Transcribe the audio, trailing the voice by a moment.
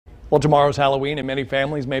Well, tomorrow's Halloween and many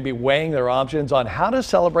families may be weighing their options on how to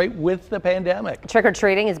celebrate with the pandemic.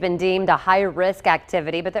 Trick-or-treating has been deemed a high-risk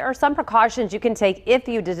activity, but there are some precautions you can take if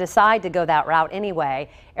you decide to go that route anyway.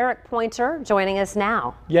 Eric Pointer joining us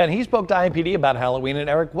now. Yeah, and he spoke to IMPD about Halloween. And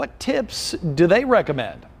Eric, what tips do they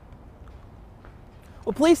recommend?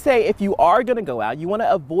 Well, police say if you are going to go out, you want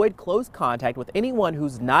to avoid close contact with anyone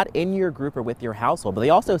who's not in your group or with your household. But they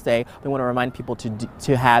also say they want to remind people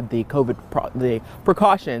to have the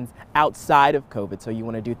precautions outside of COVID. So you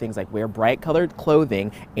want to do things like wear bright colored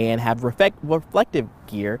clothing and have reflective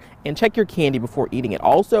gear and check your candy before eating it.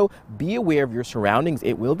 Also, be aware of your surroundings.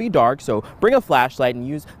 It will be dark, so bring a flashlight and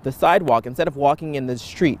use the sidewalk instead of walking in the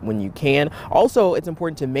street when you can. Also, it's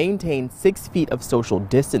important to maintain 6 feet of social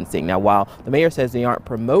distancing. Now, while the mayor says they aren't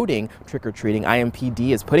promoting trick-or-treating,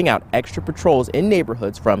 IMPD is putting out extra patrols in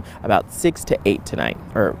neighborhoods from about 6 to 8 tonight,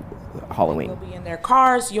 or Halloween. They'll be in their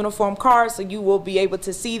cars, uniform cars, so you will be able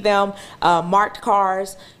to see them, marked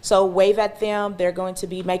cars. So wave at them. They're going to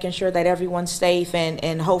be making sure that everyone's safe,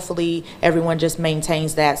 and hopefully everyone just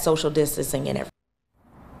maintains that social distancing and everything.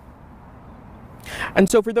 And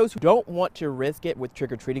so for those who don't want to risk it with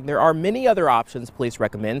trick-or-treating, there are many other options police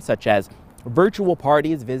recommend, such as virtual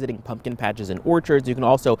parties, visiting pumpkin patches and orchards. You can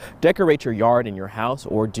also decorate your yard and your house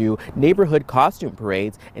or do neighborhood costume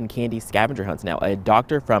parades and candy scavenger hunts. Now, a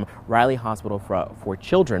doctor from Riley Hospital for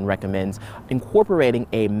Children recommends incorporating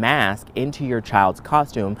a mask into your child's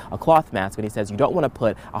costume, a cloth mask, and he says you don't want to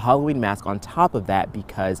put a Halloween mask on top of that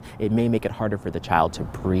because it may make it harder for the child to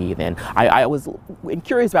breathe. And I was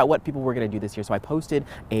curious about what people were going to do this year, so I posted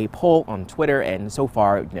a poll on Twitter, and so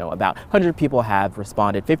far, about 100 people have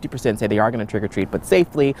responded. 50% say they are going to trick-or-treat, but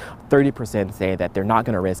safely. 30% say that they're not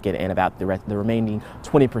going to risk it, and about the remaining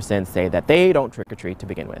 20% say that they don't trick-or-treat to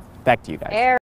begin with. Back to you guys.